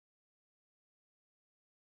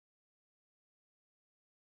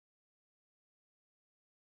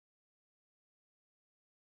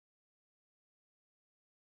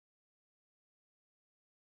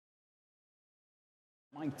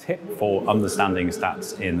My tip for understanding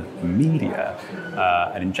stats in media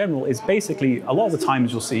and in general is basically a lot of the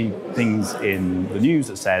times you'll see things in the news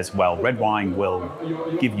that says, well, red wine will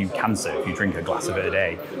give you cancer if you drink a glass of it a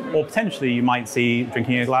day. Or potentially you might see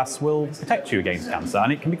drinking a glass will protect you against cancer.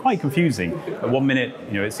 And it can be quite confusing. At one minute,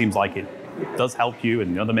 it seems like it does help you,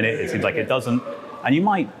 and the other minute it seems like it doesn't. And you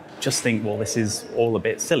might just think, well, this is all a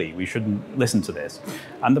bit silly. We shouldn't listen to this.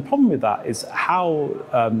 And the problem with that is how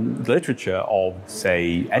the literature of,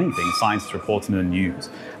 say, anything science is reported in the news.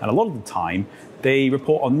 And a lot of the time, they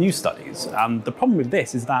report on new studies. And the problem with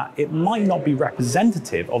this is that it might not be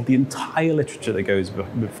representative of the entire literature that goes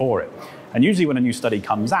before it. And usually when a new study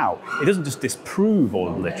comes out, it doesn't just disprove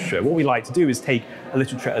all the literature. What we like to do is take a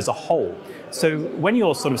literature as a whole. So when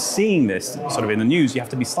you're sort of seeing this sort of in the news, you have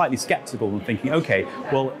to be slightly skeptical and thinking, okay,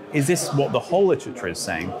 well, is this what the whole literature is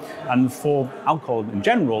saying? And for alcohol in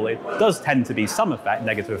general, it does tend to be some effect,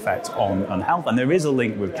 negative effect on health, and there is a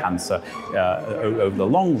link with cancer over the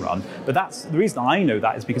long run. But that's the reason I know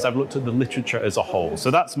that is because I've looked at the literature as a whole. So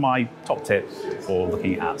that's my top tip for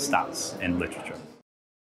looking at stats in literature.